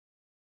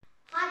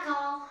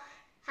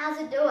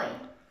how's it doing?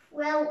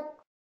 Well,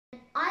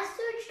 I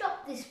searched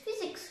up this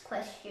physics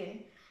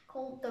question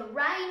called the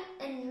rain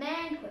and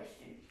man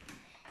question.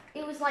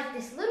 It was like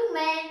this little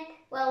man,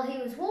 well,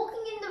 he was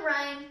walking in the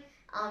rain,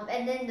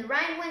 and then the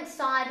rain went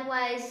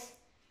sideways,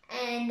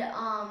 and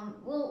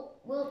will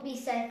it be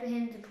safe for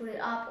him to put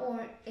it up,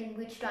 or in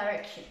which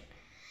direction?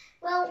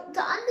 Well,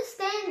 to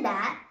understand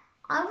that,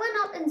 I went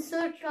up and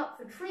searched up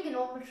for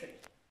trigonometry.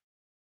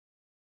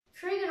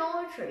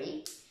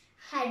 Trigonometry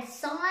had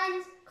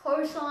sines,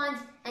 cosines,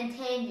 and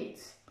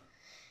tangents.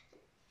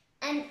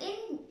 And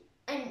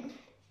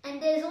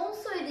there's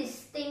also this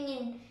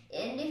thing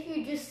and if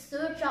you just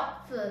search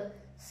up for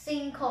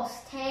sin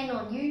cos tan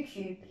on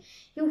YouTube,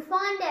 you'll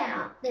find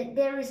out that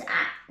there is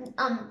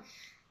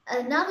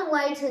another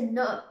way to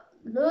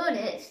learn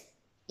it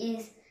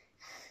is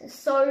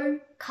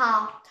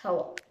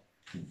Karl.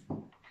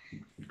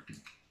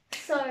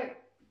 So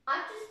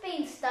I've just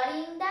been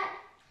studying that,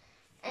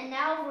 and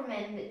now I've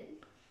remembered.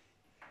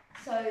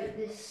 So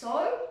the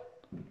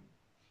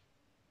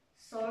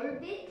so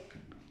bit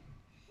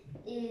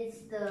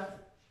is the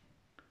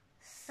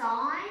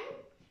sines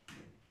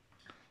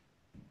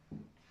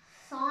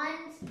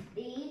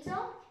theta,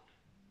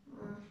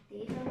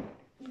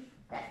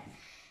 that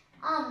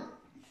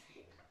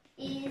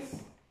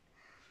is,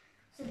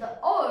 so the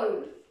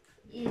O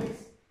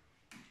is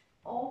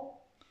opposite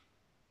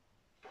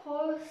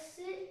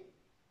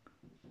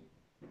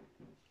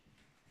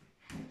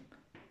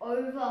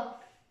over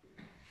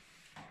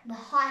the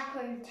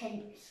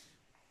hypotenuse.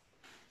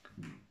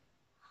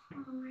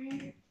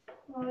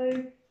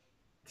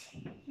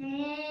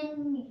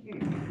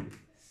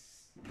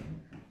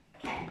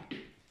 Okay,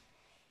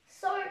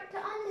 so to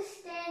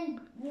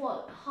understand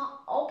what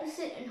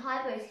opposite and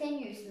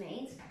hypotenuse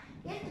means,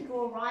 you have to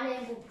draw a right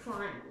angled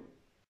triangle.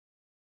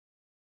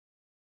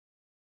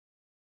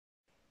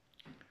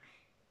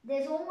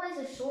 There's always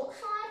a short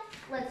side.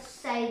 Let's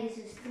say this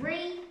is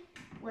 3,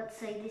 let's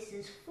say this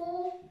is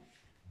 4,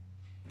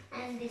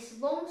 and this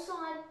long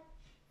side,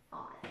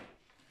 5.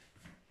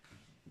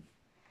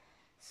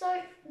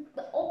 So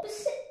the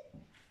opposite,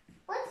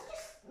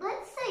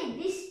 let's say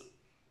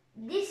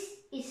this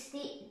is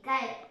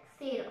theta.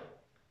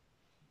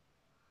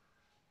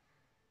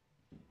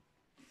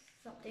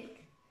 Something.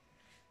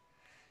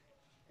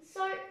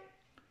 So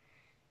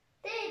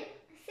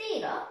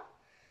theta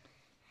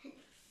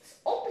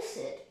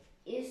opposite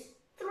is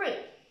 3.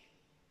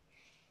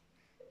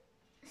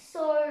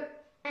 So,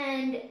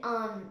 and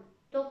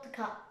Dr.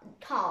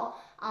 Karl,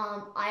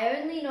 I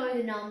only know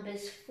the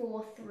numbers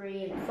 4,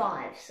 3, and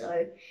 5,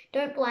 so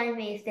don't blame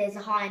me if there's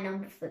a higher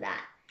number for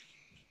that.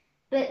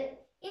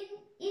 But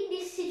in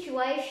this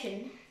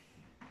situation,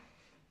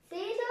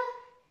 theta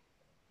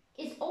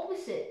is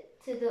opposite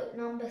to the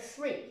number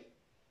 3.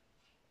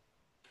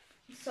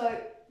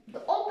 So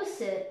the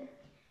opposite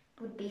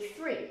would be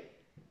 3.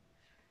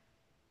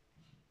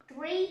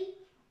 3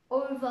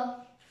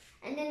 over,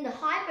 and then the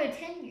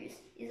hypotenuse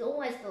is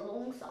always the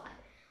long side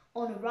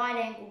on a right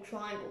angled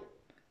triangle.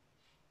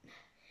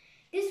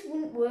 This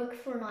wouldn't work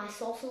for an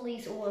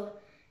isosceles or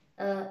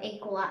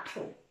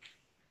equilateral.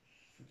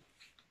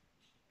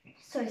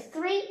 So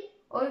 3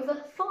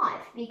 over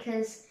 5,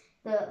 because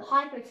the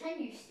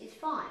hypotenuse is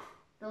 5,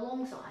 the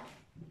long side.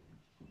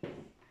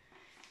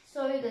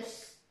 So the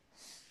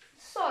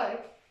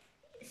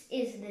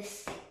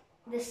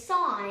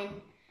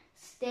sine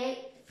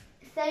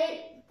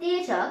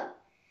theta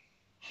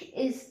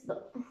is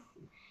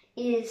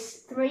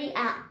 3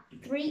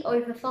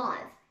 over 5.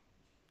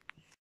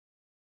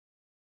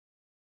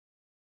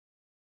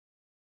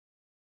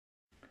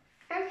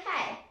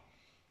 Okay,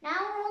 now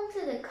we're on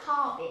to the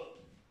Karl bit.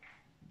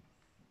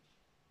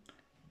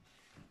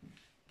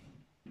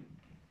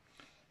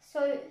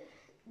 So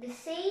the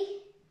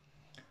C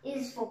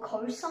is for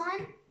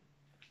cosine.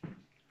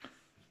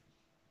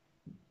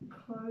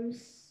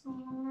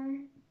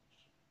 Cosine.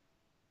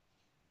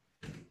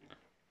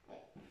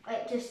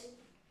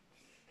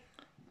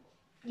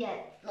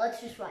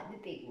 Let's just write the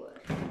big word.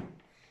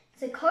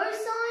 So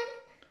cosine,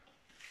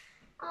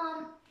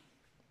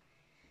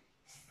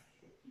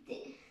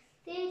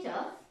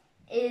 theta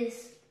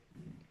is,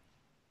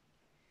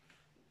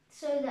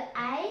 so the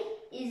A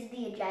is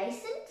the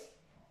adjacent,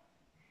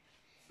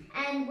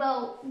 and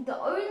well, the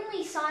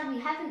only side we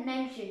haven't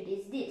mentioned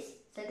is this,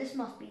 so this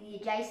must be the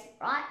adjacent,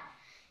 right?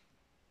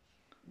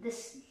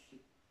 This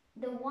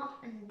is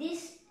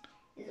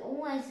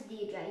always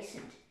the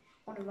adjacent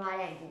on a right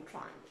angled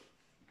triangle.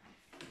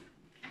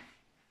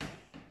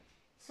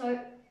 So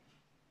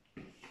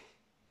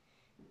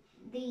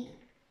the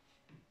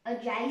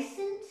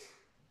adjacent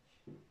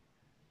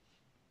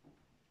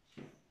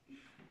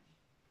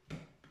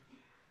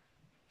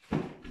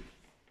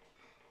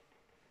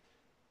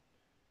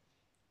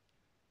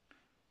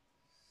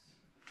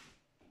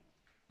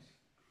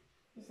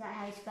is that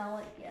how you spell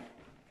it? Yeah, I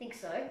think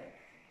so.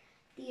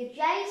 The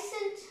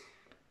adjacent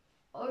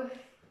over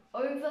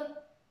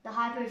the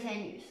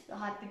hypotenuse. The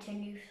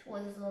hypotenuse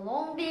was the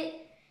long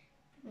bit,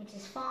 which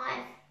is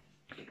 5.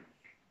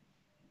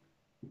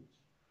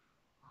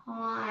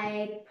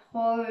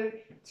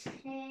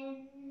 Hypotenuse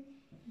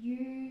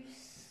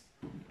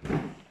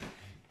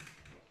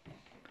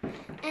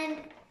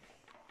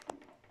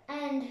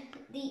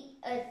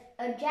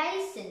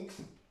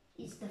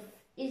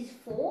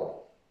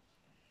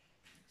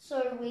So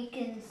we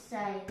can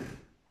say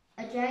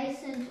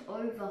adjacent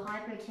over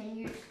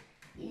hypotenuse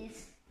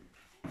is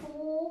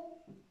 4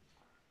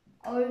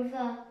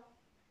 over,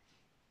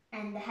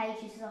 and the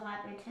h is the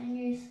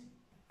hypotenuse,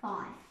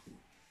 5.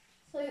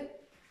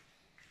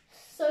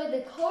 So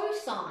the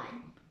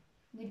cosine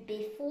would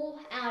be 4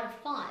 out of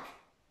 5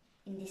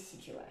 in this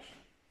situation.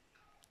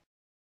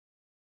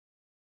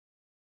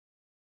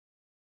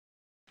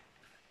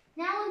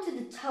 Now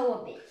onto the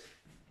TOA bit.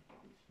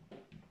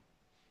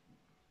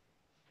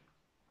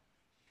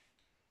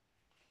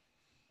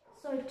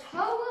 So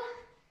TOA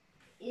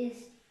is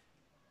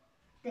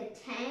the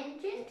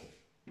tangent,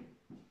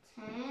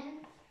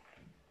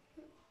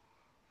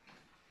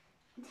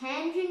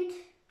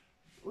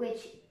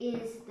 which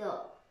is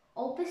the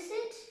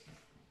opposite,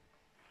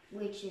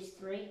 which is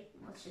 3.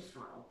 Let's just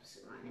write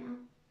opposite right now.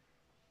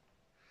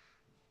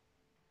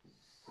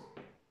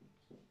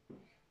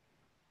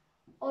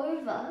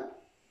 Over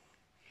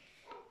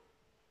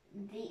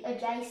the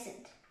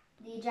adjacent.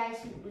 The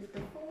adjacent was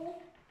the 4.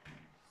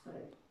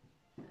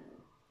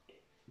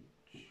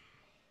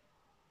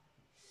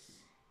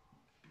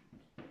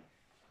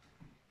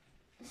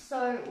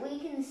 So we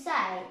can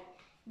say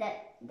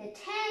that the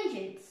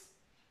tangents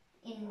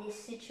in this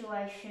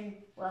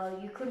situation, well,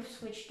 you could have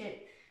switched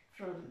it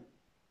from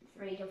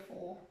 3 to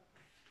 4.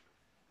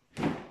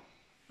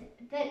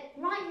 But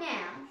right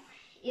now,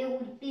 it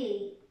would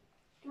be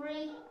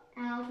 3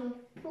 out of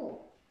 4.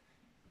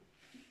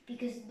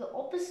 Because the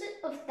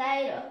opposite of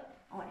theta,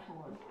 oh wait,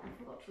 hold on, I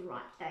forgot to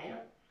write theta.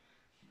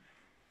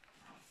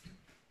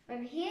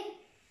 Over here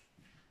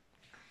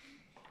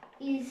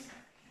is,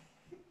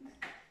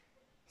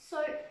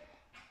 so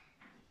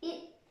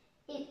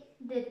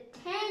the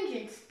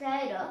tangent's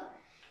theta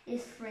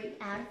is 3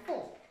 out of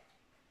 4.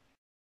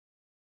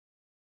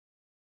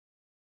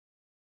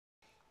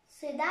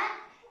 So that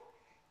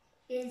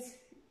is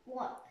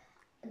what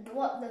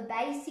the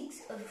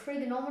basics of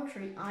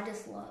trigonometry I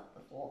just learned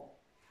before.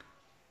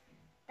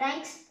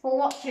 Thanks for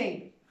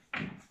watching.